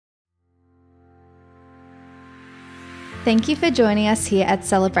Thank you for joining us here at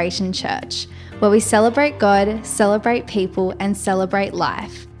Celebration Church, where we celebrate God, celebrate people, and celebrate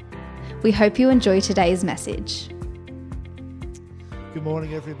life. We hope you enjoy today's message. Good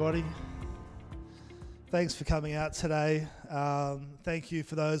morning, everybody. Thanks for coming out today. Thank you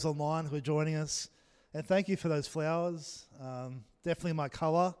for those online who are joining us. And thank you for those flowers. Definitely my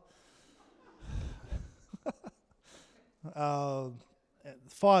colour.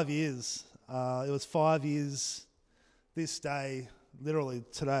 5 years. It was 5 years this day, literally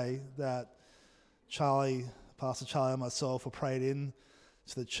today, that Pastor Charlie and myself were prayed in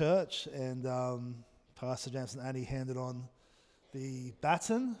to the church, and Pastor James and Annie handed on the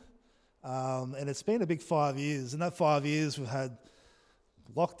baton. And it's been a big 5 years. In that 5 years, we've had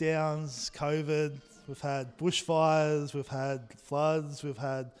lockdowns, COVID, we've had bushfires, we've had floods, we've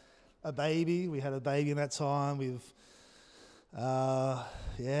had a baby. We had a baby in that time. We've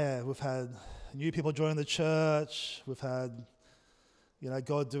had new people join the church. We've had,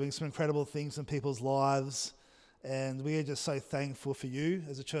 God doing some incredible things in people's lives. And we are just so thankful for you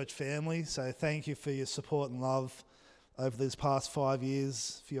as a church family. So thank you for your support and love over these past 5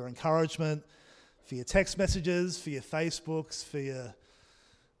 years, for your encouragement, for your text messages, for your Facebooks,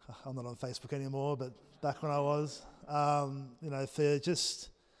 I'm not on Facebook anymore, but back when I was, for just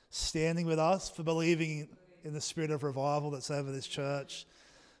standing with us, for believing in the spirit of revival that's over this church,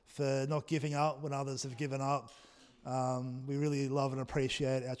 for not giving up when others have given up. We really love and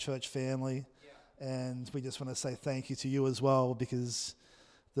appreciate our church family, and we just want to say thank you to you as well, because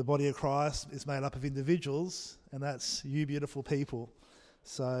the body of Christ is made up of individuals, and that's you beautiful people.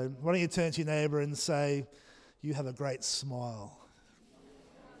 So why don't you turn to your neighbour and say, you have a great smile.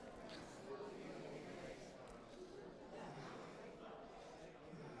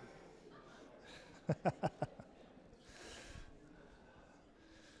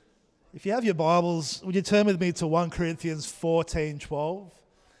 If you have your Bibles, would you turn with me to 1 Corinthians 14:12?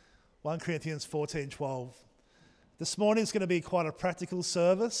 1 Corinthians 14:12. This morning is going to be quite a practical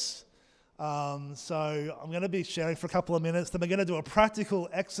service. So I'm going to be sharing for a couple of minutes. Then we're going to do a practical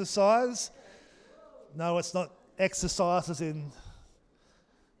exercise. No, it's not exercises in,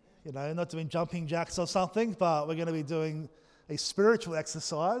 not doing jumping jacks or something, but we're going to be doing a spiritual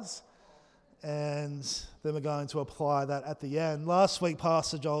exercise. And then we're going to apply that at the end. Last week,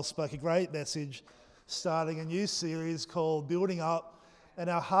 Pastor Joel spoke a great message, starting a new series called Building Up. And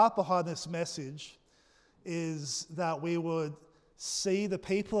our heart behind this message is that we would see the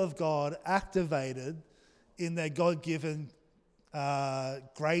people of God activated in their God-given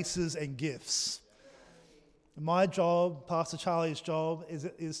graces and gifts. My job, Pastor Charlie's job,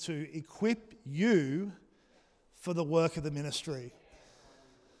 is to equip you for the work of the ministry.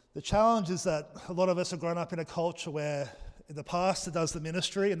 The challenge is that a lot of us have grown up in a culture where the pastor does the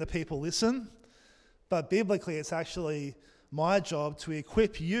ministry and the people listen, but biblically it's actually my job to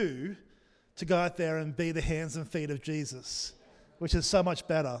equip you to go out there and be the hands and feet of Jesus, which is so much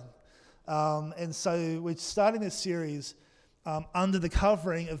better. And so we're starting this series under the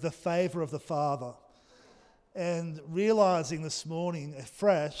covering of the favour of the Father, and realising this morning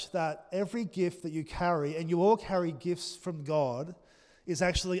afresh that every gift that you carry, and you all carry gifts from God, is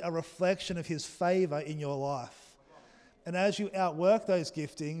actually a reflection of his favour in your life. And as you outwork those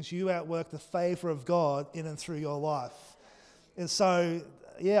giftings, you outwork the favour of God in and through your life. And so,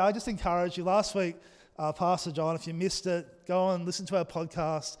 I just encourage you. Last week, Pastor John, if you missed it, go and listen to our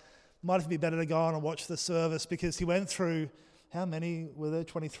podcast. Might even be better to go on and watch the service, because he went through, how many were there,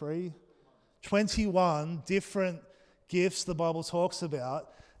 23? 21 different gifts the Bible talks about.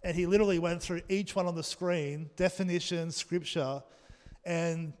 And he literally went through each one on the screen, definition, scripture.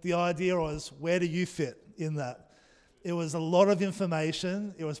 And the idea was, where do you fit in that? It was a lot of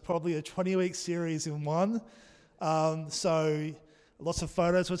information. It was probably a 20-week series in one. So lots of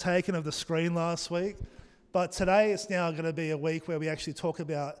photos were taken of the screen last week. But today it's now going to be a week where we actually talk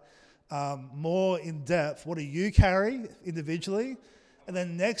about more in depth, what do you carry individually? And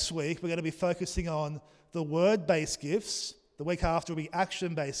then next week we're going to be focusing on the word-based gifts. The week after will be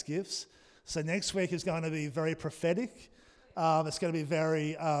action-based gifts. So next week is going to be very prophetic. It's going to be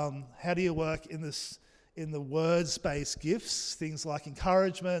very, how do you work in the words-based gifts, things like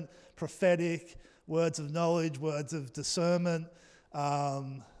encouragement, prophetic, words of knowledge, words of discernment,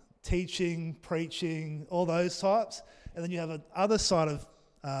 teaching, preaching, all those types. And then you have another side of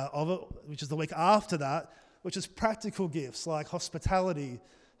it, which is the week after that, which is practical gifts like hospitality,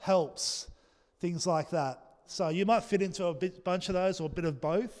 helps, things like that. So you might fit into a bunch of those or a bit of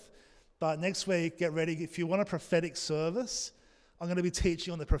both. But next week, get ready. If you want a prophetic service, I'm going to be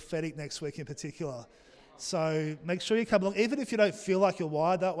teaching on the prophetic next week in particular. So make sure you come along. Even if you don't feel like you're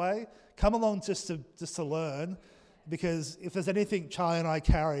wired that way, come along just to learn. because if there's anything Charlie and I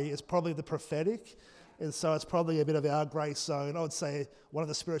carry, it's probably the prophetic. And so it's probably a bit of our grace zone. I would say one of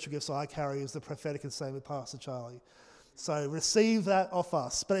the spiritual gifts I carry is the prophetic, and same with Pastor Charlie. So receive that off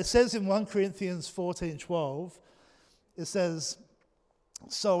us. But it says in 1 Corinthians 14:12, it says,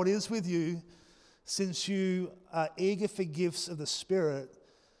 so it is with you, since you are eager for gifts of the Spirit,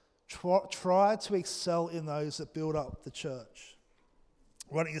 try to excel in those that build up the church.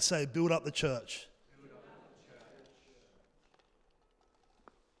 Why don't you say, build up the church?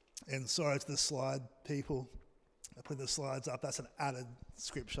 And sorry to the slide people, I put the slides up. That's an added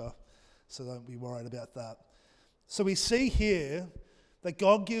scripture, so don't be worried about that. So we see here that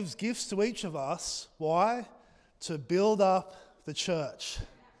God gives gifts to each of us. Why? To build up the church.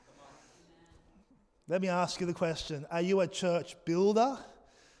 Let me ask you the question, are you a church builder?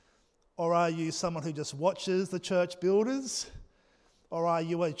 Or are you someone who just watches the church builders? Or are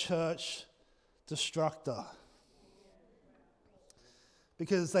you a church destructor?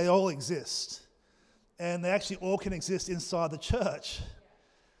 Because they all exist. And they actually all can exist inside the church.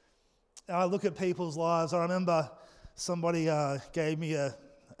 And I look at people's lives. I remember somebody gave me a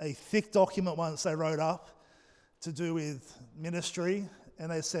thick document once they wrote up to do with ministry.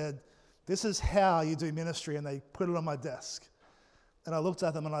 And they said, this is how you do ministry. And they put it on my desk. And I looked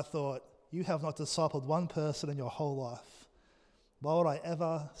at them and I thought, you have not discipled one person in your whole life. Why would I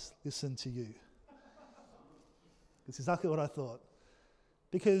ever listen to you? That's exactly what I thought.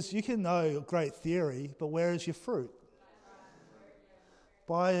 Because you can know great theory, but where is your fruit?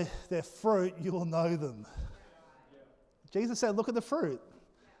 By their fruit, you will know them. Jesus said, look at the fruit.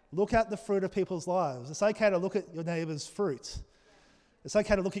 Look at the fruit of people's lives. It's okay to look at your neighbour's fruit. It's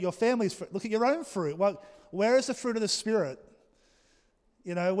okay to look at your family's fruit. Look at your own fruit. Where is the fruit of the Spirit?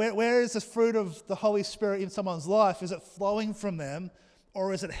 You know, where is the fruit of the Holy Spirit in someone's life? Is it flowing from them,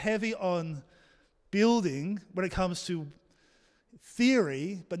 or is it heavy on building when it comes to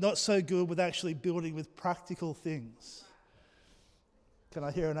theory, but not so good with actually building with practical things? Can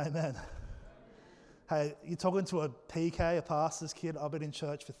I hear an amen? Hey, you're talking to a PK, a pastor's kid. I've been in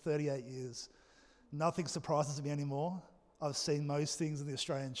church for 38 years. Nothing surprises me anymore. I've seen most things in the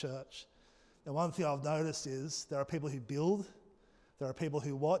Australian church. And one thing I've noticed is there are people who build, there are people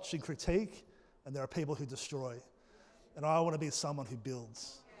who watch and critique, and there are people who destroy. And I want to be someone who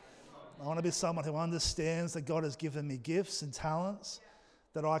builds. I want to be someone who understands that God has given me gifts and talents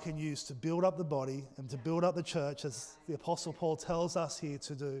that I can use to build up the body and to build up the church, as the Apostle Paul tells us here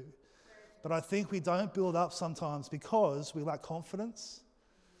to do. But I think we don't build up sometimes because we lack confidence,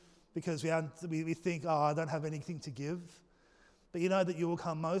 because we think, I don't have anything to give. But you know that you will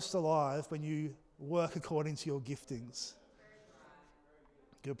come most alive when you work according to your giftings.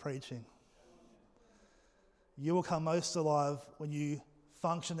 Good preaching. You will come most alive when you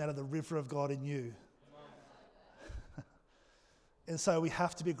function out of the river of God in you. And so we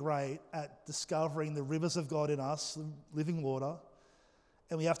have to be great at discovering the rivers of God in us, living water,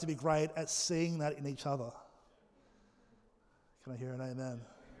 and we have to be great at seeing that in each other. Can I hear an amen?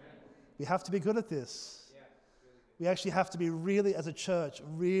 We have to be good at this. We actually have to be really, as a church,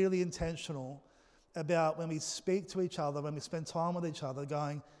 really intentional about when we speak to each other, when we spend time with each other,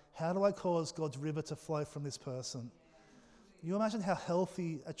 going, how do I cause God's river to flow from this person? You imagine how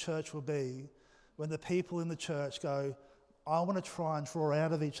healthy a church will be when the people in the church go, I want to try and draw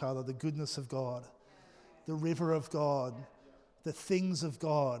out of each other the goodness of God, the river of God, the things of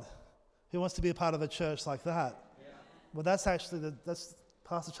God. Who wants to be a part of a church like that? Well, that's actually, that's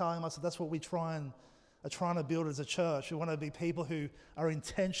Pastor Charlie and I said, that's what we are trying to build as a church. We want to be people who are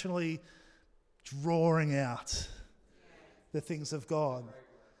intentionally drawing out the things of God.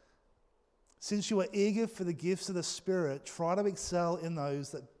 Since you are eager for the gifts of the Spirit, try to excel in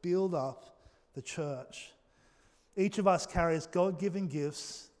those that build up the church. Each of us carries God-given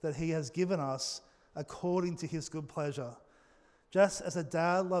gifts that He has given us according to His good pleasure. Just as a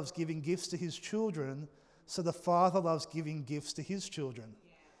dad loves giving gifts to his children, so the Father loves giving gifts to His children.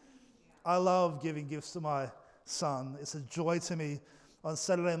 I love giving gifts to my son. It's a joy to me. On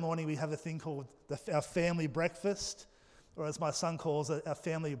Saturday morning, we have a thing called our family breakfast, or as my son calls it, our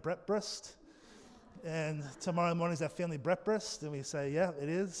family breakfast. And tomorrow morning is our family breakfast, and we say, yeah, it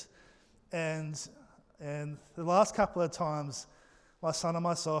is. And the last couple of times, my son and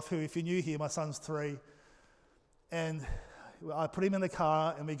myself, who, if you're new here, my son's 3, and I put him in the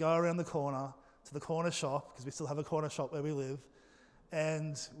car, and we go around the corner to the corner shop, because we still have a corner shop where we live.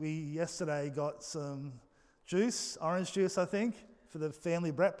 And we yesterday got some juice, orange juice, I think, for the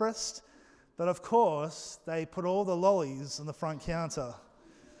family breakfast. But of course, they put all the lollies on the front counter.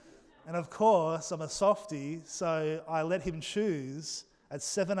 And of course, I'm a softie, so I let him choose at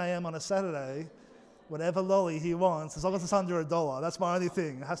 7 a.m. on a Saturday whatever lolly he wants, as long as it's under $1. That's my only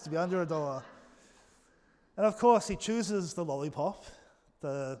thing. It has to be under $1. And of course, he chooses the lollipop,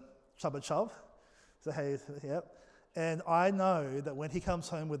 the Chubba Chub. So, hey, yep. And I know that when he comes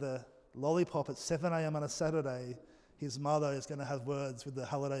home with a lollipop at 7 a.m. on a Saturday, his mother is going to have words with the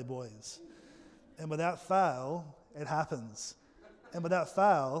holiday boys. And without fail, it happens. And without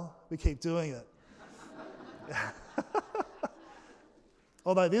fail, we keep doing it.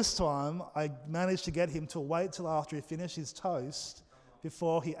 Although this time, I managed to get him to wait till after he finished his toast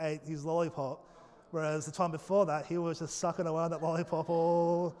before he ate his lollipop, whereas the time before that, he was just sucking away on that lollipop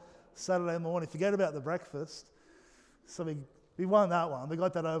all Saturday morning. Forget about the breakfast. So we won that one. We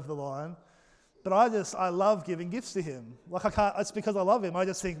got that over the line. But I love giving gifts to him. Like it's because I love him. I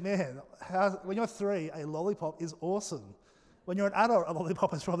just think, man, when you're 3, a lollipop is awesome. When you're an adult, a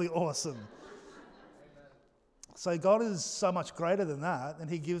lollipop is probably awesome. So God is so much greater than that, and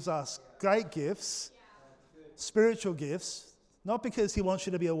he gives us great gifts, spiritual gifts, not because he wants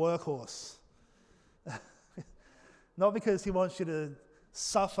you to be a workhorse, not because he wants you to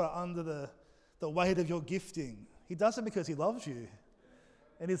suffer under the weight of your gifting. He does it because he loves you.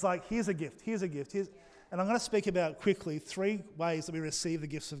 And he's like, here's a gift, here's a gift. And I'm going to speak about quickly 3 ways that we receive the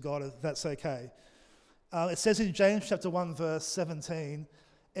gifts of God, if that's okay. It says in James chapter 1, verse 17,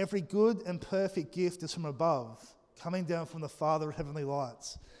 every good and perfect gift is from above, coming down from the Father of heavenly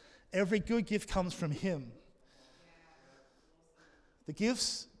lights. Every good gift comes from him. The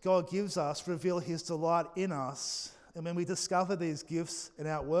gifts God gives us reveal his delight in us, and when we discover these gifts and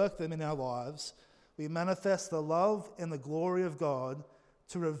outwork them in our lives, we manifest the love and the glory of God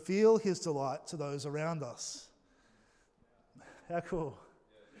to reveal his delight to those around us. How cool.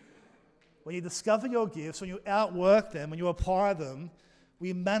 When you discover your gifts, when you outwork them, when you apply them,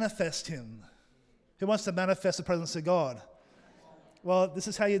 we manifest him. Who wants to manifest the presence of God? Well, this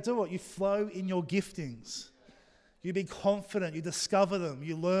is how you do it. You flow in your giftings. You be confident, you discover them,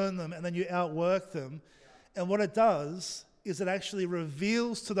 you learn them, and then you outwork them. And what it does is it actually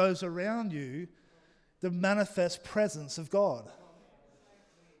reveals to those around you the manifest presence of God.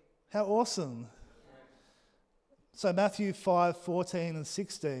 How awesome. So Matthew 5:14 and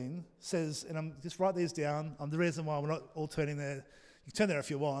 16 says, and I'm just write these down. The reason why we're not all turning there, you can turn there if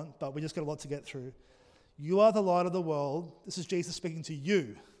you want, but we just got a lot to get through. You are the light of the world. This is Jesus speaking to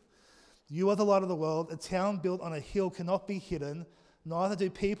you. You are the light of the world. A town built on a hill cannot be hidden. Neither do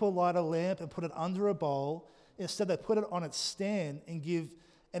people light a lamp and put it under a bowl. Instead, they put it on its stand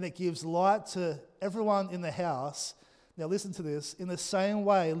and it gives light to everyone in the house. Now listen to this. In the same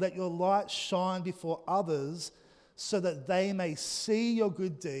way, let your light shine before others so that they may see your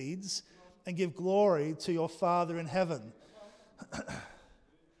good deeds and give glory to your Father in heaven.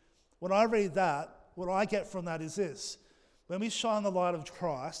 When I read that, what I get from that is this. When we shine the light of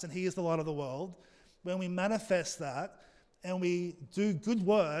Christ, and he is the light of the world, when we manifest that and we do good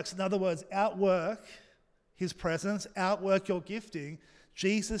works, in other words, outwork his presence, outwork your gifting,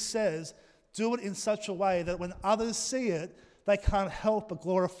 Jesus says, do it in such a way that when others see it, they can't help but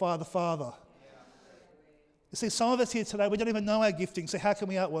glorify the Father. You see, some of us here today, we don't even know our gifting, so how can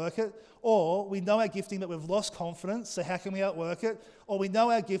we outwork it? Or we know our gifting, but we've lost confidence, so how can we outwork it? Or we know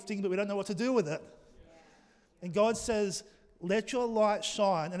our gifting, but we don't know what to do with it. And God says, let your light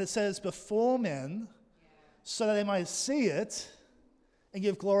shine, and it says, before men, so that they may see it and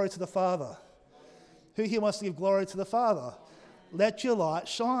give glory to the Father. Who here wants to give glory to the Father? Let your light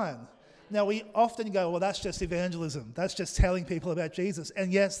shine. Now, we often go, well, that's just evangelism. That's just telling people about Jesus.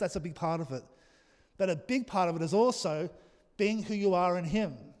 And yes, that's a big part of it. But a big part of it is also being who you are in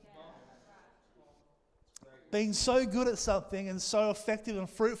him. Being so good at something and so effective and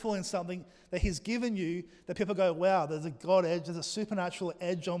fruitful in something that he's given you that people go, wow, there's a God edge, there's a supernatural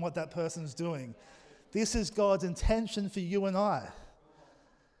edge on what that person's doing. This is God's intention for you and I.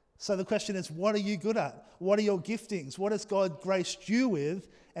 So the question is, what are you good at? What are your giftings? What has God graced you with?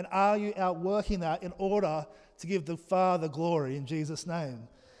 And are you outworking that in order to give the Father glory in Jesus' name?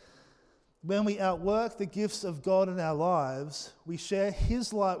 When we outwork the gifts of God in our lives, we share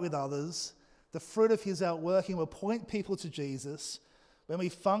his light with others. The fruit of his outworking will point people to Jesus. When we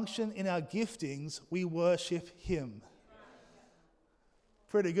function in our giftings, we worship him.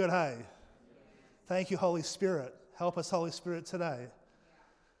 Pretty good, hey? Thank you, Holy Spirit. Help us, Holy Spirit, today.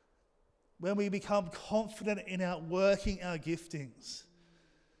 When we become confident in outworking our giftings,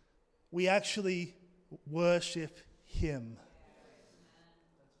 we actually worship him.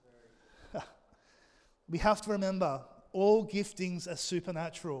 We have to remember, all giftings are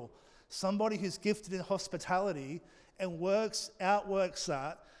supernatural. Somebody who's gifted in hospitality and outworks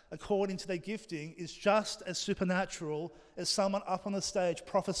that according to their gifting is just as supernatural as someone up on the stage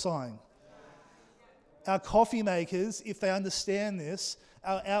prophesying. Our coffee makers, if they understand this,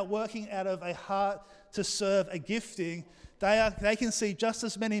 are out working out of a heart to serve, a gifting. They can see just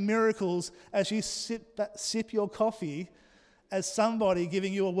as many miracles as you sip your coffee as somebody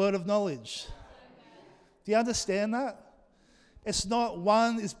giving you a word of knowledge. Do you understand that? It's not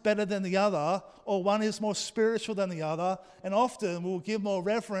one is better than the other or one is more spiritual than the other. And often we'll give more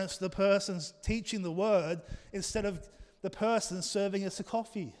reverence to the person's teaching the word instead of the person serving us a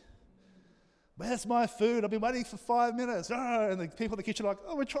coffee. Where's my food? I've been waiting for 5 minutes. Oh, and the people in the kitchen are like,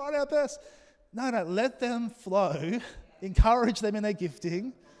 oh, we're trying our best. No, let them flow. Encourage them in their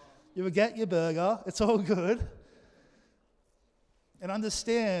gifting. You will get your burger. It's all good. And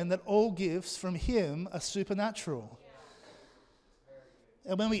understand that all gifts from Him are supernatural.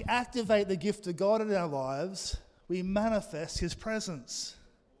 And when we activate the gift of God in our lives, we manifest His presence.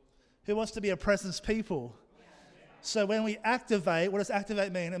 Who wants to be a presence people? So when we activate, what does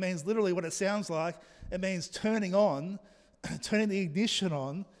activate mean? It means literally what it sounds like. It means turning on, turning the ignition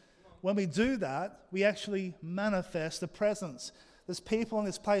on. When we do that, we actually manifest the presence. There's people in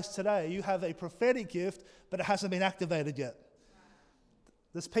this place today, you have a prophetic gift, but it hasn't been activated yet.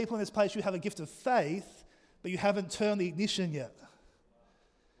 There's people in this place, you have a gift of faith, but you haven't turned the ignition yet.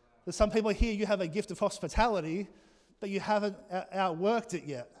 There's some people here, you have a gift of hospitality, but you haven't outworked it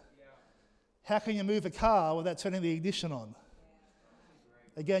yet. How can you move a car without turning the ignition on?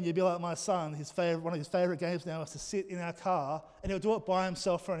 Again, you'd be like my son. One of his favourite games now is to sit in our car, and he'll do it by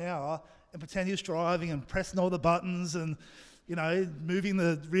himself for an hour and pretend he's driving and pressing all the buttons and, moving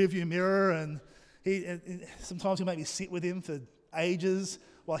the rearview mirror. And sometimes he'll make me sit with him for ages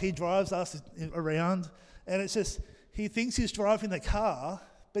while he drives us around. And it's just, he thinks he's driving the car,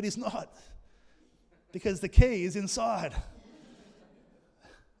 but he's not, because the key is inside.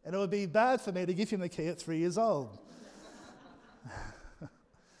 And it would be bad for me to give him the key at 3 years old.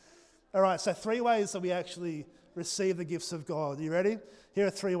 All right, so 3 ways that we actually receive the gifts of God. Are you ready? Here are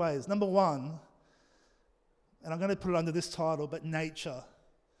 3 ways. Number 1, and I'm going to put it under this title, but nature.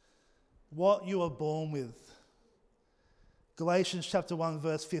 What you are born with. Galatians chapter 1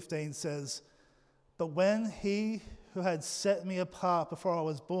 verse 15 says, "But when He who had set me apart before I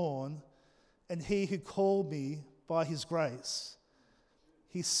was born, and He who called me by His grace,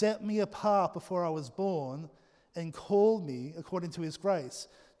 He set me apart before I was born and called me according to His grace."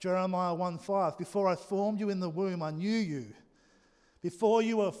 Jeremiah 1:5, "Before I formed you in the womb, I knew you." Before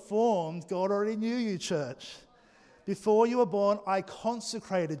you were formed, God already knew you, church. Before you were born, I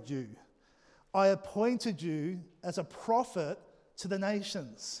consecrated you. I appointed you as a prophet to the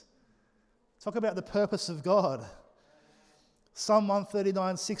nations. Talk about the purpose of God. Psalm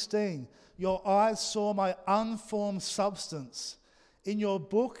 139:16, "Your eyes saw my unformed substance. In your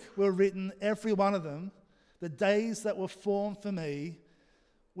book were written, every one of them, the days that were formed for me,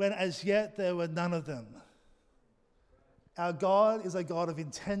 when as yet there were none of them." Our God is a God of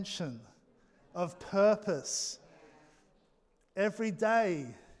intention, of purpose. Every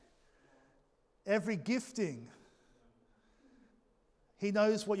day, every gifting. He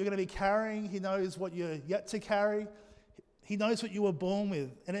knows what you're going to be carrying. He knows what you're yet to carry. He knows what you were born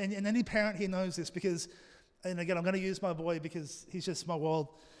with. And any parent here knows this because, and again, I'm going to use my boy because he's just my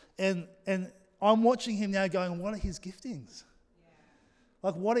world. And I'm watching him now going, what are his giftings?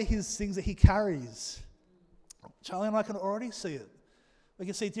 Like, what are his things that he carries? Charlie and I can already see it. We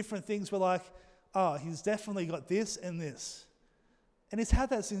can see different things. We're like, oh, he's definitely got this and this. And he's had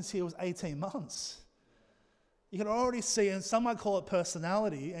that since he was 18 months. You can already see, and some might call it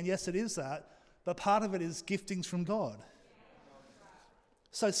personality, and yes, it is that, but part of it is giftings from God.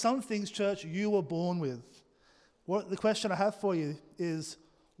 So some things, church, you were born with. The question I have for you is,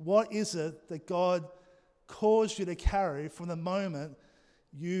 what is it that God caused you to carry from the moment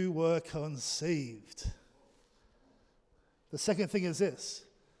you were conceived? The second thing is this.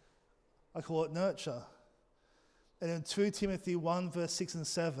 I call it nurture. And in 2 Timothy 1 verse 6 and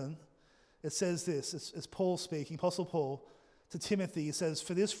 7, it says this. It's Paul speaking, Apostle Paul to Timothy. He says,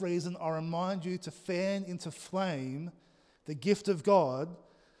 "For this reason I remind you to fan into flame the gift of God,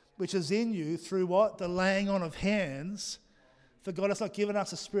 which is in you through" what? "The laying on of hands. For God has not given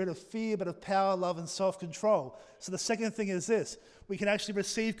us a spirit of fear, but of power, love, and self-control." So the second thing is this. We can actually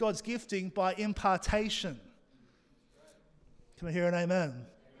receive God's gifting by impartation. Can I hear an amen?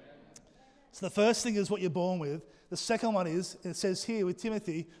 So the first thing is what you're born with. The second one is, it says here with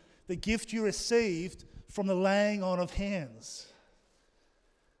Timothy, the gift you received from the laying on of hands.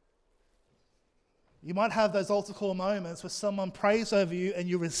 You might have those altar call moments where someone prays over you and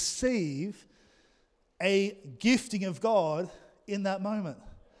you receive a gifting of God in that moment.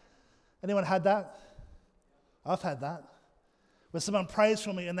 Anyone had that? I've had that. When someone prays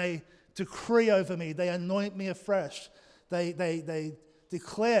for me and they decree over me. They anoint me afresh. They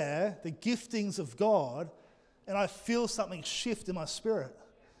declare the giftings of God, and I feel something shift in my spirit.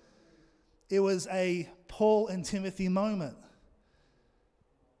 It was a Paul and Timothy moment.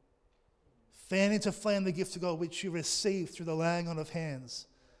 Fan into flame the gift of God which you received through the laying on of hands.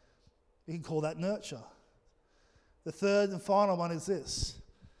 You can call that nurture. The third and final one is this.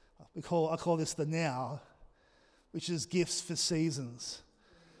 I call this the now, which is gifts for seasons.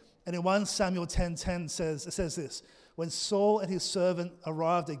 And in 1 Samuel 10:10 it says this: when Saul and his servant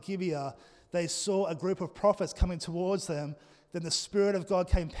arrived at Gibeah, they saw a group of prophets coming towards them. Then the Spirit of God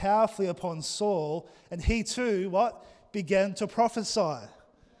came powerfully upon Saul, and he too, began to prophesy.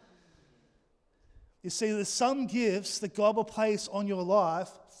 You see, there's some gifts that God will place on your life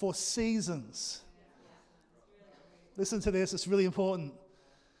for seasons. Listen to this, it's really important.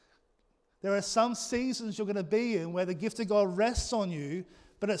 There are some seasons you're going to be in where the gift of God rests on you,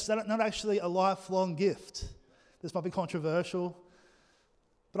 but it's not actually a lifelong gift. This might be controversial,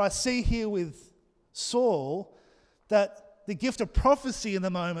 but I see here with Saul that the gift of prophecy in the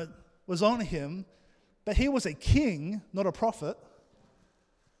moment was on him, but he was a king, not a prophet.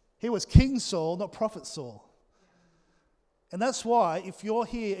 He was King Saul, not Prophet Saul. And that's why if you're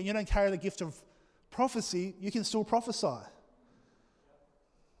here and you don't carry the gift of prophecy, you can still prophesy. Are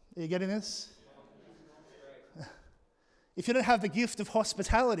you getting this? If you don't have the gift of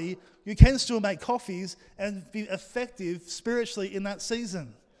hospitality, you can still make coffees and be effective spiritually in that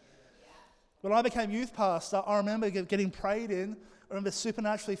season. When I became youth pastor, I remember getting prayed in. I remember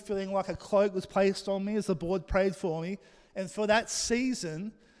supernaturally feeling like a cloak was placed on me as the board prayed for me. And for that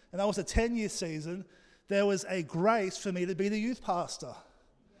season, and that was a 10-year season, there was a grace for me to be the youth pastor.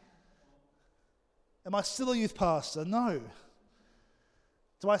 Am I still a youth pastor? No.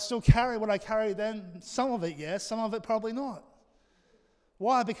 Do I still carry what I carried then? Some of it, yes. Some of it, probably not.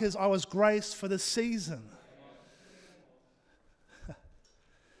 Why? Because I was graced for the season.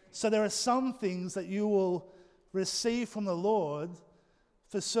 So there are some things that you will receive from the Lord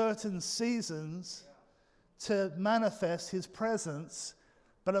for certain seasons to manifest His presence,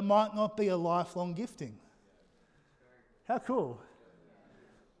 but it might not be a lifelong gifting. How cool.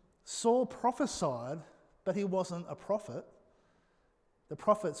 Saul prophesied, but he wasn't a prophet. The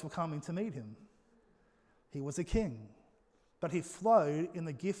prophets were coming to meet him. He was a king, but he flowed in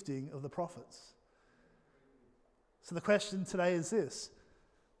the gifting of the prophets. So the question today is this: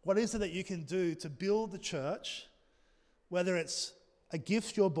 what is it that you can do to build the church, whether it's a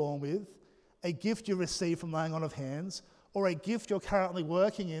gift you're born with, a gift you receive from laying on of hands, or a gift you're currently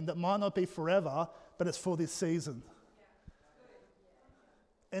working in that might not be forever, but it's for this season?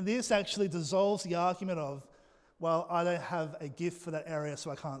 And this actually dissolves the argument of, well, I don't have a gift for that area,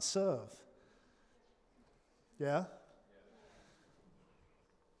 so I can't serve. Yeah?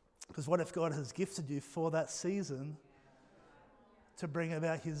 Because what if God has gifted you for that season to bring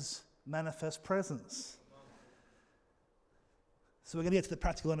about His manifest presence? So we're going to get to the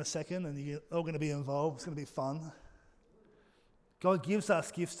practical in a second, and you're all going to be involved. It's going to be fun. God gives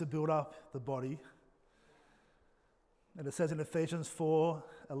us gifts to build up the body. And it says in Ephesians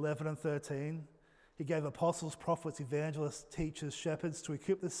 4:11 and 13, He gave apostles, prophets, evangelists, teachers, shepherds to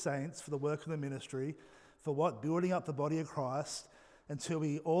equip the saints for the work of the ministry, for what? Building up the body of Christ, until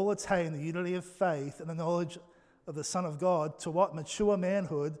we all attain the unity of faith and the knowledge of the Son of God, to what? Mature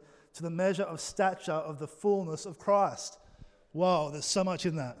manhood, to the measure of stature of the fullness of Christ. Wow, there's so much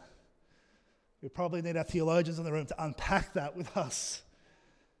in that. We probably need our theologians in the room to unpack that with us.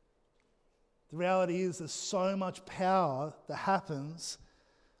 The reality is there's so much power that happens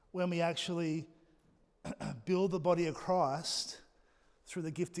when we actually build the body of Christ through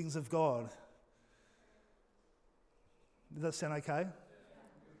the giftings of God. Does that sound okay?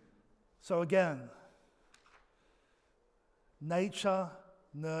 So again, nature,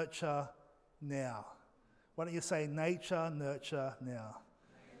 nurture, now. Why don't you say nature, nurture, now?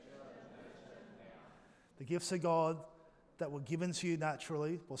 The gifts of God that were given to you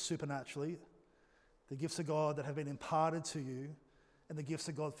naturally or supernaturally, the gifts of God that have been imparted to you, and the gifts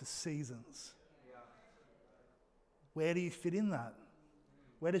of God for seasons. Where do you fit in that?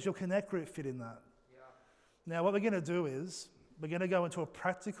 Where does your Connect group fit in that? Now, what we're going to do is we're going to go into a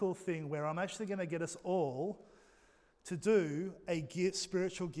practical thing where I'm actually going to get us all to do a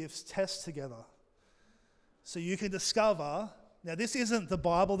spiritual gifts test together. So you can discover, now this isn't the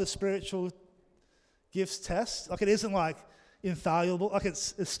Bible, the spiritual gifts test. Like, it isn't like infallible. Like,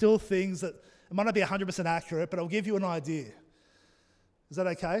 it's still things that, it might not be 100% accurate, but I'll give you an idea. Is that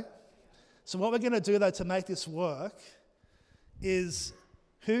okay? So what we're going to do, though, to make this work is,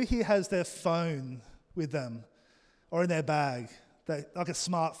 who here has their phone with them or in their bag, like a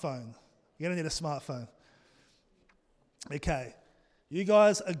smartphone? You're going to need a smartphone. Okay. You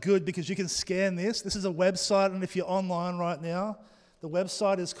guys are good because you can scan this. This is a website, and if you're online right now, the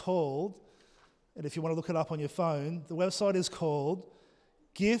website is called, and if you want to look it up on your phone, the website is called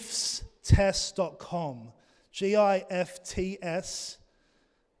giftstest.com.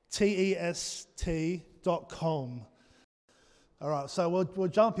 giftstest.com. All right, so we'll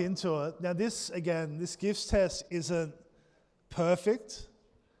jump into it. Now this gifts test isn't perfect,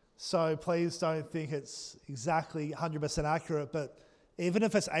 so please don't think it's exactly 100% accurate, but even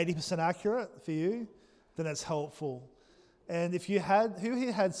if it's 80% accurate for you, then it's helpful. And if who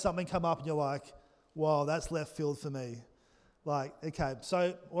here had something come up and you're like, wow, that's left field for me. Like, okay,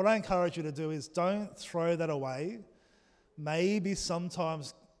 so what I encourage you to do is don't throw that away. Maybe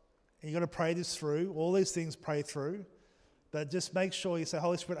sometimes, and you've got to pray this through, all these things pray through, but just make sure you say,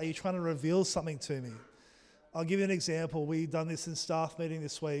 Holy Spirit, are you trying to reveal something to me? I'll give you an example. We've done this in staff meeting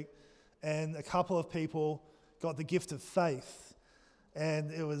this week, and a couple of people got the gift of faith. And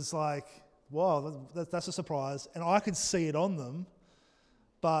it was like, wow, that's a surprise. And I could see it on them,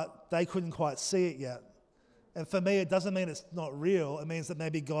 but they couldn't quite see it yet. And for me, it doesn't mean it's not real. It means that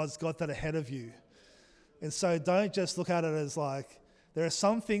maybe God's got that ahead of you. And so don't just look at it as like, there are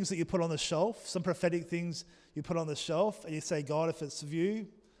some things that you put on the shelf, some prophetic things you put on the shelf, and you say, God, if it's of you,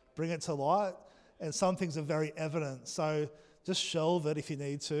 bring it to light. And some things are very evident. So just shelve it if you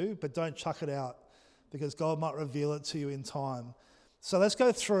need to, but don't chuck it out, because God might reveal it to you in time. So let's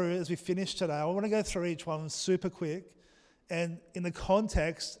go through, as we finish today, I want to go through each one super quick. And in the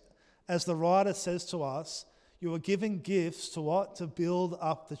context, as the writer says to us, you are giving gifts to what? To build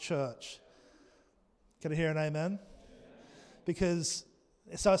up the church. Can I hear an amen? Because,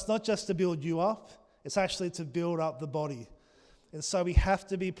 so it's not just to build you up, it's actually to build up the body. And so we have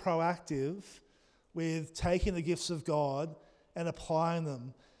to be proactive with taking the gifts of God and applying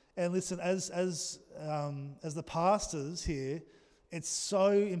them. And listen, as the pastors here, it's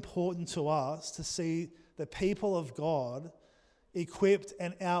so important to us to see the people of God equipped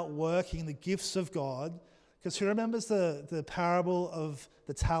and outworking the gifts of God. Because who remembers the parable of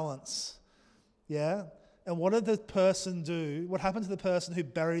the talents? Yeah? And what did the person do? What happened to the person who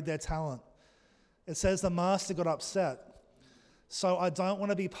buried their talent? It says the master got upset. So I don't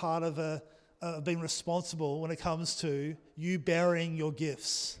want to be part of being responsible when it comes to you burying your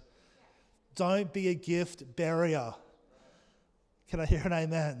gifts. Don't be a gift barrier. Can I hear an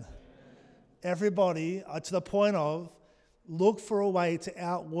amen? Everybody, to the point of, look for a way to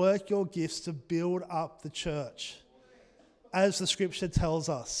outwork your gifts to build up the church, as the scripture tells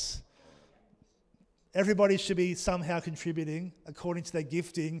us. Everybody should be somehow contributing according to their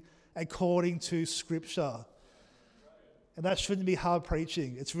gifting, according to scripture. And that shouldn't be hard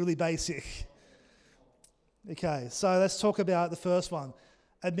preaching. It's really basic. Okay, so let's talk about the first one.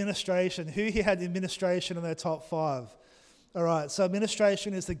 Administration. Who here had administration in their top 5? All right, so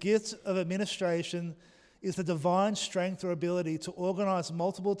administration is the gift of administration is the divine strength or ability to organize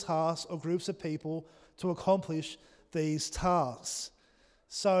multiple tasks or groups of people to accomplish these tasks.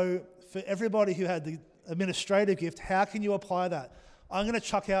 So for everybody who had the administrative gift, how can you apply that? I'm going to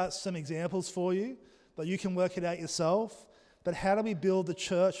chuck out some examples for you, but you can work it out yourself. But how do we build the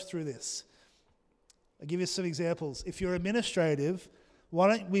church through this? I'll give you some examples. If you're administrative,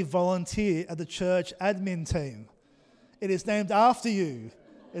 why don't we volunteer at the church admin team? It is named after you.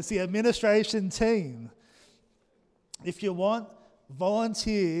 It's the administration team. If you want,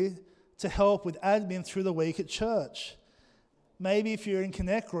 volunteer to help with admin through the week at church. Maybe if you're in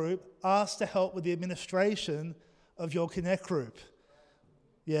Connect Group, ask to help with the administration of your Connect Group.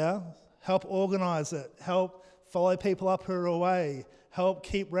 Yeah? Help organize it. Help follow people up who are away. Help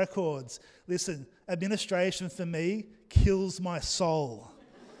keep records. Listen, administration for me kills my soul.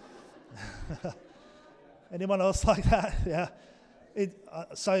 Anyone else like that? Yeah.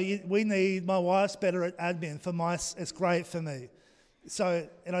 My wife's better at admin. It's great for me. So,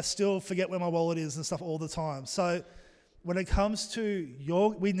 and I still forget where my wallet is and stuff all the time. So when it comes to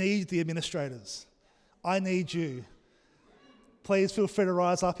we need the administrators. I need you. Please feel free to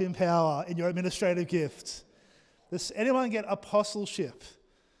rise up in power in your administrative gift. Does anyone get apostleship?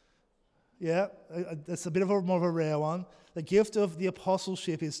 Yeah, that's a bit more of a rare one. The gift of the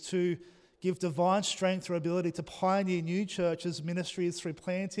apostleship is to give divine strength or ability to pioneer new churches, ministries through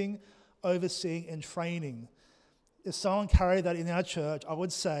planting, overseeing, and training. If someone carried that in our church, I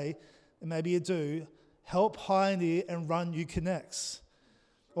would say, and maybe you do, help pioneer and run new connects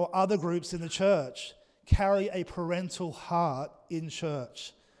or other groups in the church. Carry a parental heart in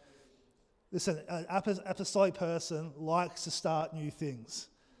church. Listen, an apostolic person likes to start new things.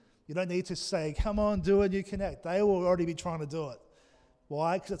 You don't need to say, come on, do a new connect. They will already be trying to do it.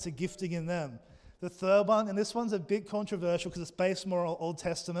 Why? Because it's a gifting in them. The third one, and this one's a bit controversial because it's based more on Old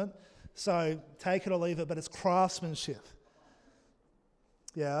Testament, so take it or leave it, but it's craftsmanship.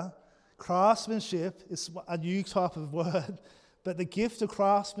 Yeah? Craftsmanship is a new type of word, but the gift of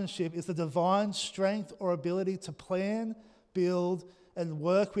craftsmanship is the divine strength or ability to plan, build, and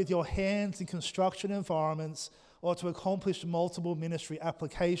work with your hands in construction environments or to accomplish multiple ministry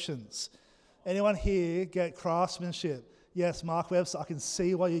applications. Anyone here get craftsmanship? Yes, Mark Webster, I can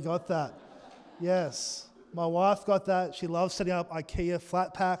see why you got that. Yes, my wife got that. She loves setting up IKEA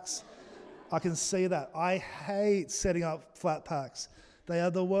flat packs. I can see that. I hate setting up flat packs. They are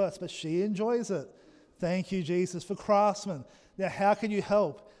the worst, but she enjoys it. Thank you, Jesus, for craftsmen. Now, how can you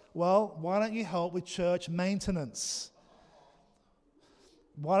help? Well, why don't you help with church maintenance?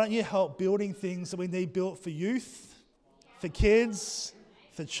 Why don't you help building things that we need built for youth, for kids,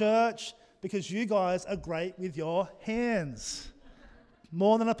 for church? Because you guys are great with your hands.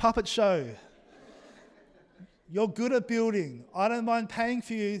 More than a puppet show. You're good at building. I don't mind paying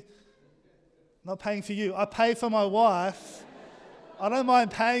for you. Not paying for you. I pay for my wife. I don't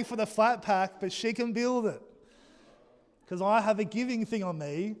mind paying for the flat pack, but she can build it. Because I have a giving thing on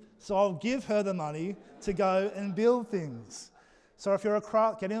me, so I'll give her the money to go and build things. So if you're a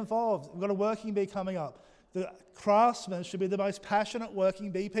craft, get involved. We've got a working bee coming up. The craftsmen should be the most passionate working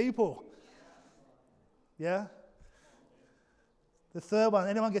bee people. Yeah? The third one,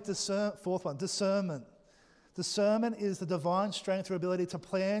 anyone get fourth one, discernment. Discernment is the divine strength or ability to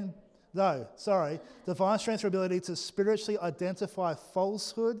divine strength or ability to spiritually identify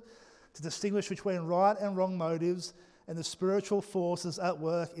falsehood, to distinguish between right and wrong motives, and the spiritual forces at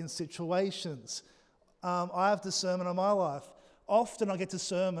work in situations. I have discernment in my life. Often I get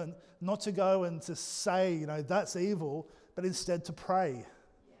discernment not to go and to say, that's evil, but instead to pray.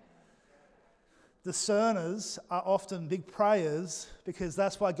 Discerners are often big prayers because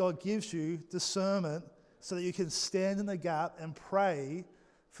that's why God gives you discernment so that you can stand in the gap and pray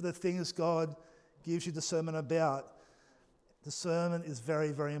for the things God gives you discernment about. Discernment is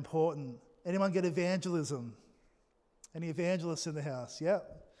very, very important. Anyone get evangelism? Any evangelists in the house?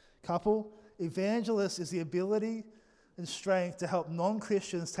 Yep. Couple. Evangelist is the ability and strength to help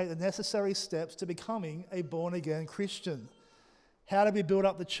non-Christians take the necessary steps to becoming a born-again Christian. How do we build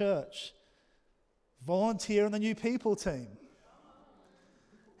up the church? Volunteer in the new people team.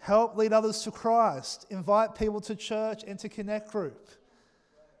 Help lead others to Christ. Invite people to church and to Connect Group.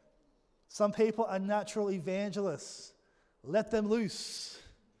 Some people are natural evangelists. Let them loose.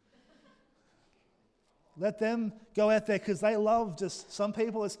 Let them go out there because they love some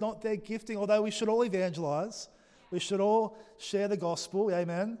people, it's not their gifting, although we should all evangelize. We should all share the gospel,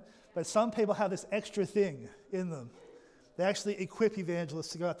 amen. But some people have this extra thing in them. They actually equip evangelists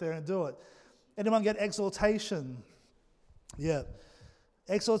to go out there and do it. Anyone get exaltation? Yeah.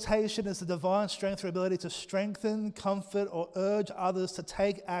 Exaltation is the divine strength or ability to strengthen, comfort, or urge others to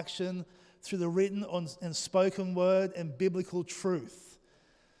take action through the written and spoken word and biblical truth.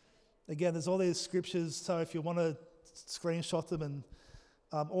 Again, there's all these scriptures, so if you want to screenshot them,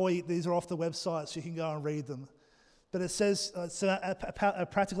 these are off the website, so you can go and read them. But it says, a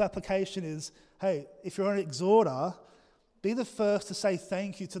practical application is, hey, if you're an exhorter, be the first to say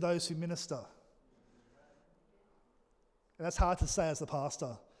thank you to those who minister. And that's hard to say as the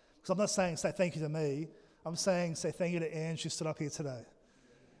pastor. Because I'm not saying say thank you to me. I'm saying say thank you to Ange who stood up here today.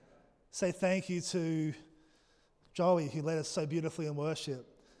 Say thank you to Joey who led us so beautifully in worship.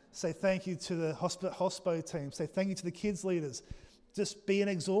 Say thank you to the hospo team. Say thank you to the kids leaders. Just be an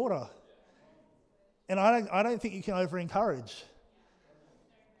exhorter. And I don't think you can over-encourage.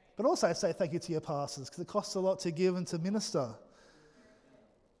 But also say thank you to your pastors because it costs a lot to give and to minister.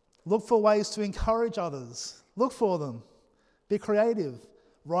 Look for ways to encourage others. Look for them. Be creative.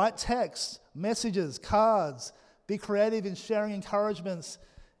 Write texts, messages, cards. Be creative in sharing encouragements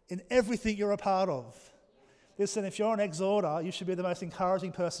in everything you're a part of. Listen, if you're an exhorter, you should be the most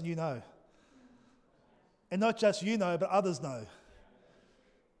encouraging person you know. And not just you know, but others know.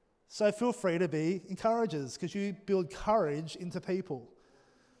 So feel free to be encouragers because you build courage into people.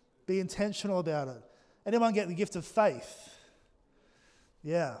 Be intentional about it. Anyone get the gift of faith?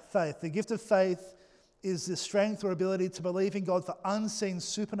 Yeah, faith. The gift of faith is the strength or ability to believe in God for unseen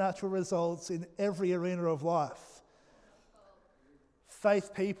supernatural results in every arena of life.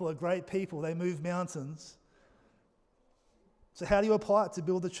 Faith people are great people. They move mountains. So how do you apply it to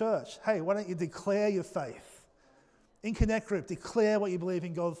build the church? Hey, why don't you declare your faith? In Connect Group, declare what you believe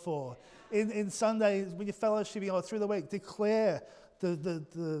in God for. In Sundays, when you're fellowshipping or through the week, declare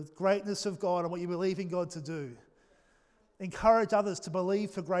the greatness of God and what you believe in God to do. Encourage others to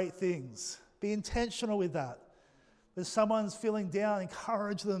believe for great things. Be intentional with that. When someone's feeling down,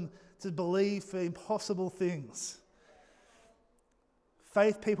 encourage them to believe for impossible things.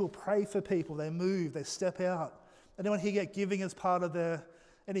 Faith people pray for people. They move, they step out. Anyone here get giving as part of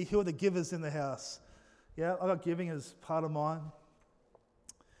who are the givers in the house? Yeah, I got giving as part of mine.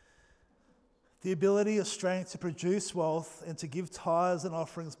 The ability or strength to produce wealth and to give tithes and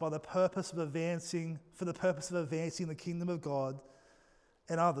offerings for the purpose of advancing the kingdom of God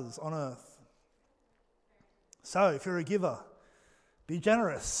and others on earth. So, if you're a giver, be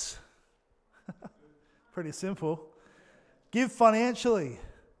generous. Pretty simple. Give financially.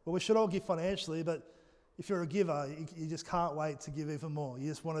 Well, we should all give financially, but if you're a giver, you just can't wait to give even more.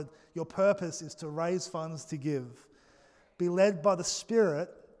 Your purpose is to raise funds to give. Be led by the Spirit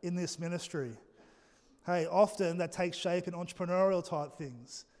in this ministry. Hey, often that takes shape in entrepreneurial type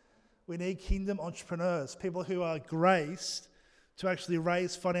things. We need kingdom entrepreneurs, people who are graced to actually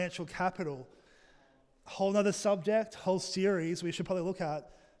raise financial capital. Whole other subject, whole series we should probably look at.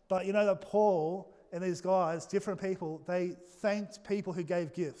 But you know that Paul and these guys, different people, they thanked people who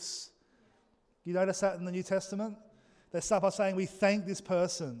gave gifts. You notice that in the New Testament? They start by saying, we thank this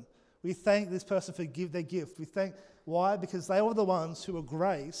person. We thank this person for their gift. Why? Because they were the ones who were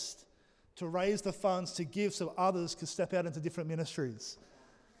graced to raise the funds to give so others could step out into different ministries.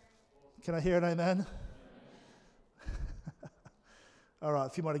 Can I hear an amen? All right, a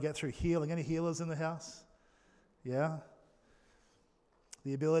few more to get through. Healing. Any healers in the house? Yeah?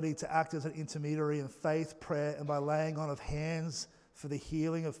 The ability to act as an intermediary in faith, prayer, and by laying on of hands for the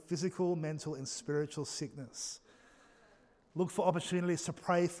healing of physical, mental, and spiritual sickness. Look for opportunities to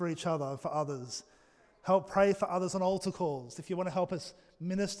pray for each other and for others. Help pray for others on altar calls. If you want to help us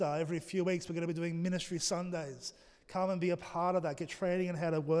minister, every few weeks we're going to be doing ministry Sundays. Come and be a part of that. Get training in how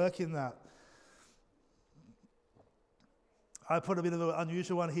to work in that. I put a bit of an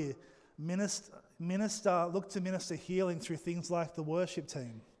unusual one here. Look to minister healing through things like the worship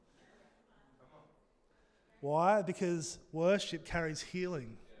team. Why? Because worship carries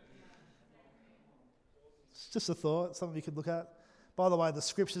healing. It's just a thought, something you could look at. By the way, the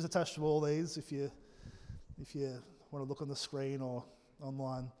scriptures attached to all these, if you want to look on the screen or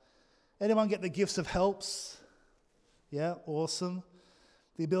online. Anyone get the gifts of helps? Yeah, awesome.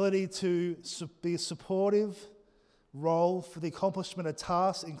 The ability to be supportive role for the accomplishment of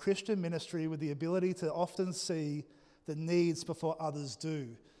tasks in Christian ministry with the ability to often see the needs before others do.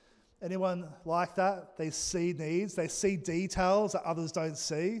 Anyone like that? They see needs, they see details that others don't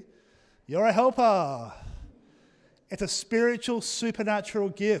see. You're a helper. It's a spiritual, supernatural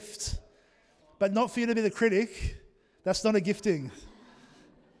gift, but not for you to be the critic. That's not a gifting.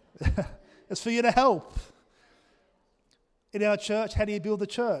 It's for you to help. In our church, how do you build the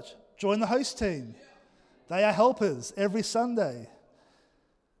church? Join the host team. They are helpers every Sunday.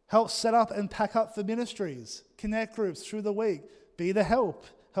 Help set up and pack up for ministries. Connect groups through the week. Be the help.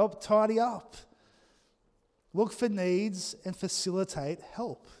 Help tidy up. Look for needs and facilitate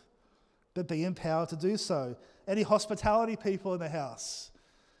help, but be empowered to do so. Any hospitality people in the house?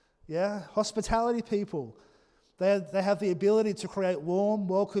 Yeah, hospitality people. They have the ability to create warm,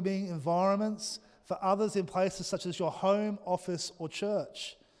 welcoming environments for others in places such as your home, office, or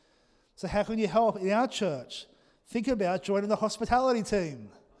church. So how can you help in our church? Think about joining the hospitality team.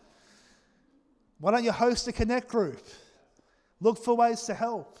 Why don't you host a connect group? Look for ways to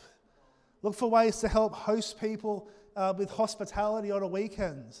help. Look for ways to help host people with hospitality on a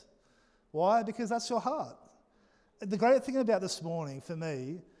weekend. Why? Because that's your heart. The great thing about this morning for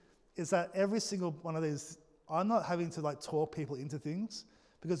me is that every single one of these, I'm not having to talk people into things,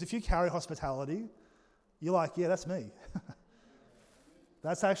 because if you carry hospitality, you're like, yeah, that's me.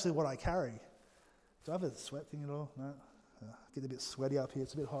 That's actually what I carry. Do I have a sweat thing at all? No? Getting a bit sweaty up here.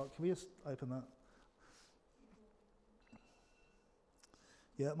 It's a bit hot. Can we just open that?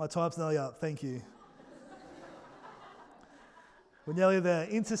 Yeah, my time's nearly up. Thank you. We're nearly there.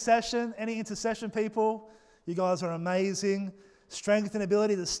 Intercession. Any intercession people? You guys are amazing. Strength and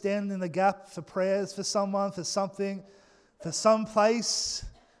ability to stand in the gap for prayers for someone, for something, for some place.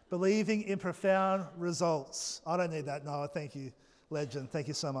 Believing in profound results. I don't need that, Noah. Thank you. Legend. Thank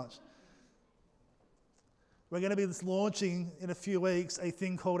you so much. We're going to be launching in a few weeks a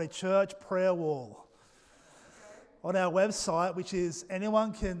thing called a church prayer wall on our website, which is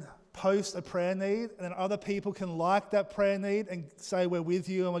anyone can post a prayer need and then other people can like that prayer need and say we're with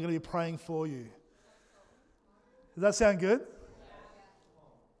you and we're going to be praying for you. Does that sound good?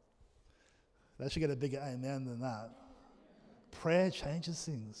 They should get a bigger amen than that. Prayer changes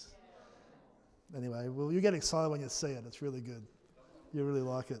things. Anyway, well, you get excited when you see it. It's really good. You really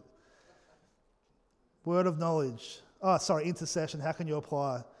like it. Word of knowledge. Intercession. How can you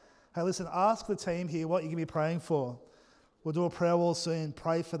apply? Hey, listen, ask the team here what you're going to be praying for. We'll do a prayer wall soon.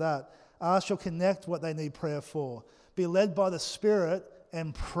 Pray for that. Ask your connect what they need prayer for. Be led by the Spirit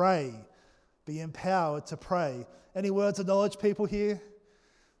and pray. Be empowered to pray. Any words of knowledge, people here?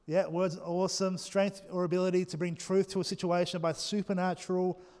 Yeah, words are awesome. Strength or ability to bring truth to a situation by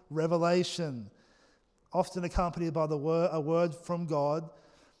supernatural revelation, often accompanied by a word from God.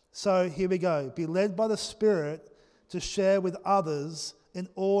 So here we go. Be led by the Spirit to share with others in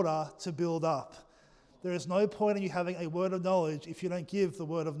order to build up. There is no point in you having a word of knowledge if you don't give the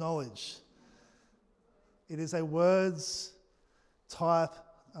word of knowledge. It is a words type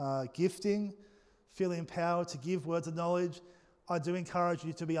gifting. Feel empowered to give words of knowledge. I do encourage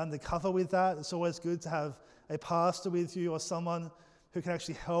you to be undercover with that. It's always good to have a pastor with you or someone who can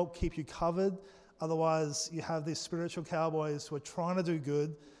actually help keep you covered. Otherwise, you have these spiritual cowboys who are trying to do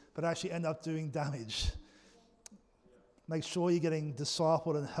good, but actually end up doing damage. Make sure you're getting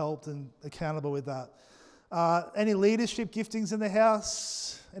discipled and helped and accountable with that. Any leadership giftings in the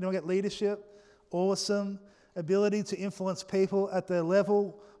house? Anyone get leadership? Awesome. Ability to influence people at their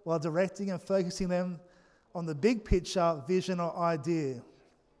level while directing and focusing them on the big picture, vision or idea.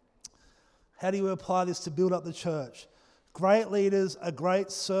 How do you apply this to build up the church? Great leaders are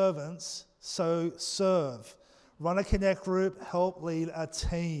great servants, so serve. Run a connect group, help lead a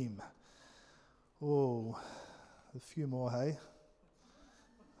team. Oh, a few more, hey?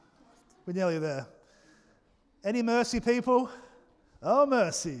 We're nearly there. Any mercy people? Oh,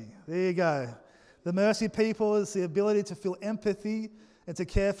 mercy. There you go. The mercy people is the ability to feel empathy and to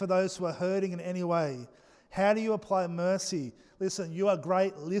care for those who are hurting in any way. How do you apply mercy? Listen, you are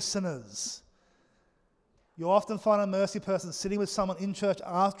great listeners. You'll often find a mercy person sitting with someone in church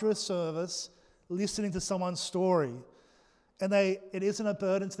after a service, listening to someone's story. And it isn't a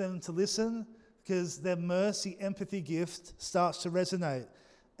burden to them to listen because their mercy, empathy gift starts to resonate.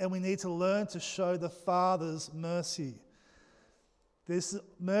 And we need to learn to show the Father's mercy. These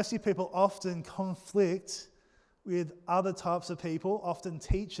mercy people often conflict with other types of people, often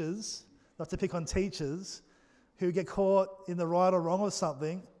teachers, not to pick on teachers, who get caught in the right or wrong of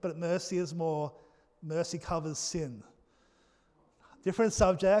something, but mercy is more, mercy covers sin. Different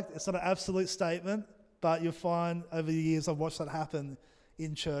subject, it's not an absolute statement, but you'll find over the years I've watched that happen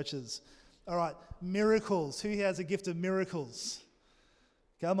in churches. All right, miracles. Who here has a gift of miracles?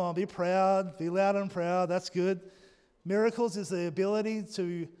 Come on, be proud, be loud and proud, that's good. Miracles is the ability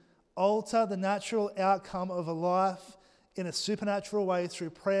to alter the natural outcome of a life in a supernatural way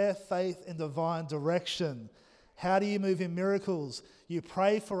through prayer, faith, and divine direction. How do you move in miracles? You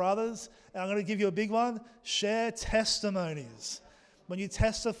pray for others, and I'm going to give you a big one. Share testimonies. When you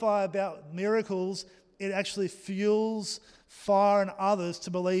testify about miracles, it actually fuels fire in others to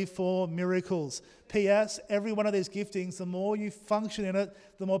believe for miracles. P.S. Every one of these giftings, the more you function in it,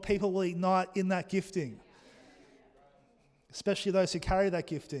 the more people will ignite in that gifting. Especially those who carry that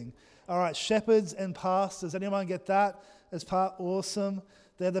gifting. All right, shepherds and pastors. Anyone get that as part? Awesome.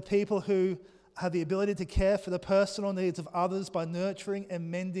 They're the people who have the ability to care for the personal needs of others by nurturing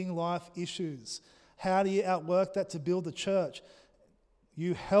and mending life issues. How do you outwork that to build the church?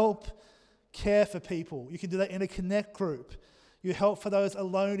 You help care for people. You can do that in a connect group. You help for those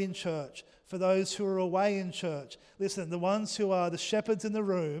alone in church, for those who are away in church. Listen, the ones who are the shepherds in the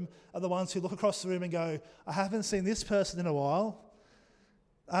room are the ones who look across the room and go, I haven't seen this person in a while.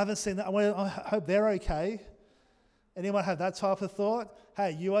 I haven't seen that. I hope they're okay. Anyone have that type of thought?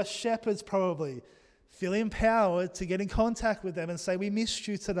 Hey, you are shepherds probably. Feel empowered to get in contact with them and say, we missed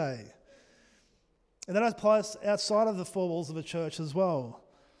you today. And that applies outside of the four walls of a church as well.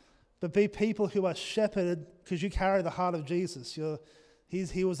 But be people who are shepherded because you carry the heart of Jesus.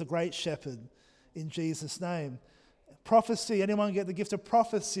 He was a great shepherd in Jesus' name. Prophecy. Anyone get the gift of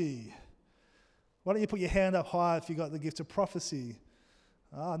prophecy? Why don't you put your hand up high if you got the gift of prophecy?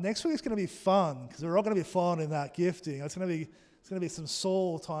 Next week's going to be fun because we're all going to be flowing in that gifting. It's going to be some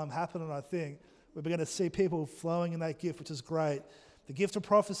soul time happening, I think. We're going to see people flowing in that gift, which is great. The gift of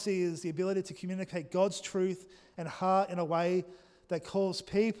prophecy is the ability to communicate God's truth and heart in a way that calls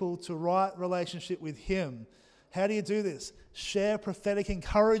people to right relationship with Him. How do you do this? Share prophetic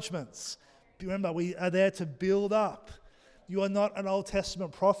encouragements. Remember, we are there to build up. You are not an Old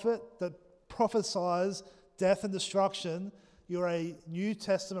Testament prophet that prophesies death and destruction. You're a New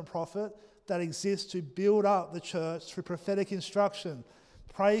Testament prophet that exists to build up the church through prophetic instruction.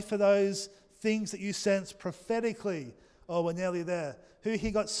 Pray for those things that you sense prophetically. Oh, we're nearly there. Who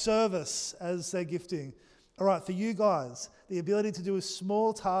here got service as their gifting? All right, for you guys, the ability to do a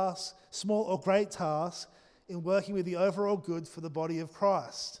small task, small or great task, in working with the overall good for the body of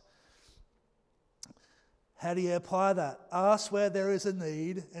Christ. How do you apply that? Ask where there is a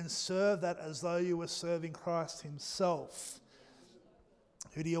need and serve that as though you were serving Christ himself.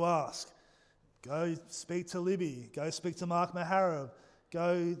 Who do you ask? Go speak to Libby. Go speak to Mark Maharab.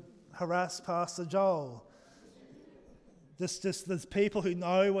 Go harass Pastor Joel. Just there's people who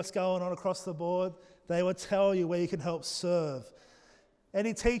know what's going on across the board. They will tell you where you can help serve.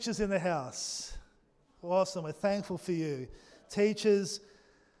 Any teachers in the house? Awesome, we're thankful for you. Teachers,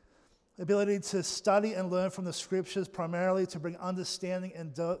 ability to study and learn from the scriptures, primarily to bring understanding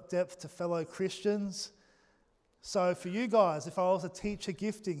and depth to fellow Christians. So for you guys, if I was a teacher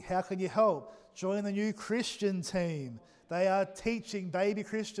gifting, how can you help? Join the new Christian team. They are teaching baby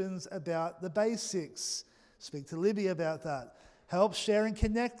Christians about the basics. Speak to Libby about that. Help share in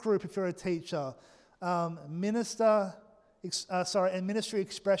Connect group if you're a teacher. Ministry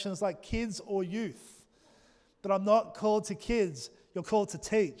expressions like kids or youth. But I'm not called to kids. You're called to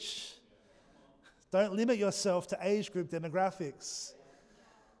teach. Don't limit yourself to age group demographics.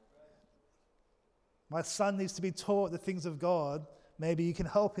 My son needs to be taught the things of God. Maybe you can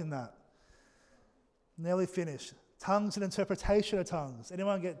help in that. Nearly finished. Tongues and interpretation of tongues.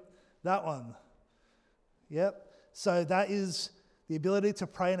 Anyone get that one? Yep. So that is the ability to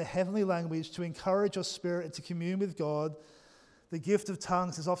pray in a heavenly language, to encourage your spirit and to commune with God. The gift of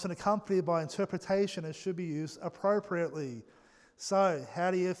tongues is often accompanied by interpretation and should be used appropriately. So how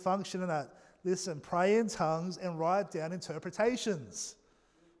do you function in that? Listen, pray in tongues and write down interpretations.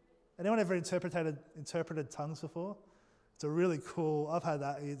 Anyone ever interpreted tongues before? It's a really cool, I've had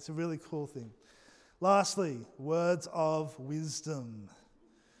that, it's a really cool thing. Lastly, words of wisdom.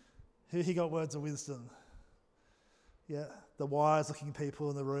 Who here got words of wisdom? Yeah, the wise looking people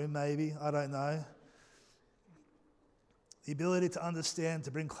in the room maybe, I don't know. The ability to understand,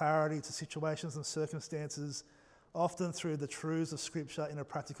 to bring clarity to situations and circumstances, often through the truths of Scripture in a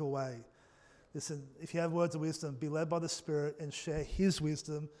practical way. Listen, if you have words of wisdom, be led by the Spirit and share His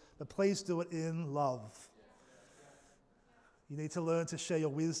wisdom, but please do it in love. You need to learn to share your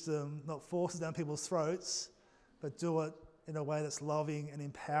wisdom, not force it down people's throats, but do it in a way that's loving and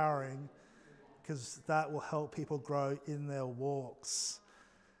empowering, because that will help people grow in their walks.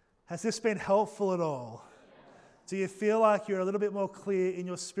 Has this been helpful at all? Do you feel like you're a little bit more clear in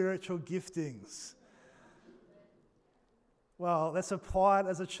your spiritual giftings? Well, let's apply it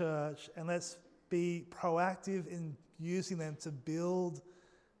as a church and let's be proactive in using them to build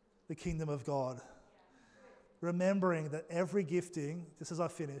the kingdom of God. Remembering that every gifting, just as I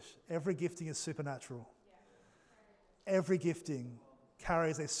finish, every gifting is supernatural. Every gifting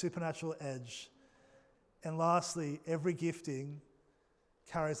carries a supernatural edge. And lastly, every gifting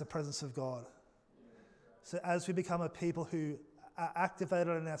carries the presence of God. So as we become a people who are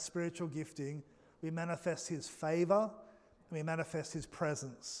activated in our spiritual gifting, we manifest His favor and we manifest His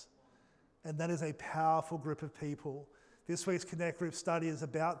presence. And that is a powerful group of people. This week's Connect Group study is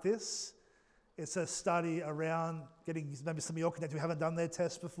about this. It's a study around getting maybe some of your Connect who haven't done their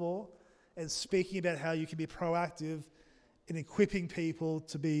test before and speaking about how you can be proactive in equipping people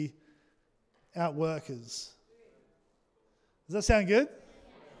to be outworkers. Does that sound good?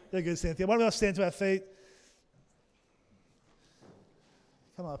 Very good, Cynthia. Why don't we all stand to our feet?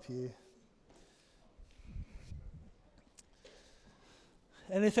 Come up here.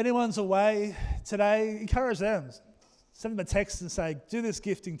 And if anyone's away today, encourage them. Send them a text and say, do this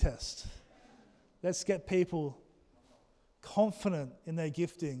gifting test. Let's get people confident in their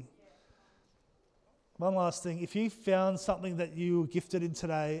gifting. One last thing, if you found something that you were gifted in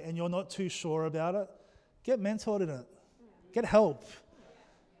today and you're not too sure about it, get mentored in it. Get help.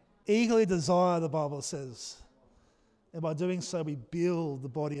 Eagerly desire, the Bible says. And by doing so, we build the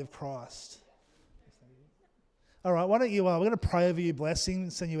body of Christ. All right, why don't you, we're going to pray over you, blessing,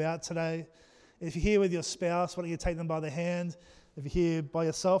 send you out today. If you're here with your spouse, why don't you take them by the hand? If you're here by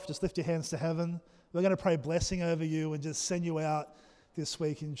yourself, just lift your hands to heaven. We're going to pray blessing over you and just send you out this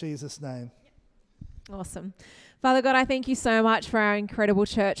week in Jesus' name. Awesome. Father God, I thank you so much for our incredible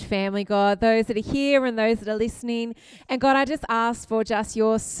church family, God, those that are here and those that are listening. And God, I just ask for just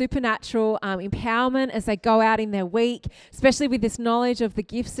your supernatural empowerment as they go out in their week, especially with this knowledge of the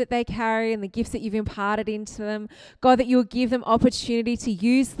gifts that they carry and the gifts that you've imparted into them. God, that you'll give them opportunity to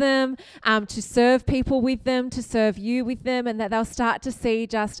use them, to serve people with them, to serve you with them, and that they'll start to see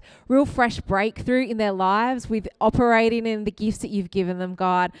just real fresh breakthrough in their lives with operating in the gifts that you've given them,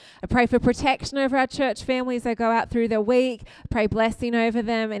 God. I pray for protection over our church family as they go out through their week. Pray blessing over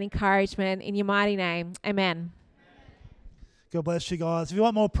them and encouragement in your mighty name. Amen. God bless you guys. If you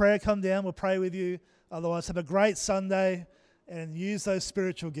want more prayer, come down. We'll pray with you. Otherwise, have a great Sunday and use those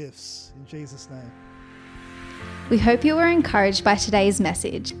spiritual gifts in Jesus' name. We hope you were encouraged by today's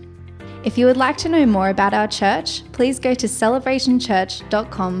message. If you would like to know more about our church, please go to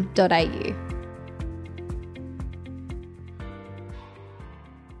celebrationchurch.com.au.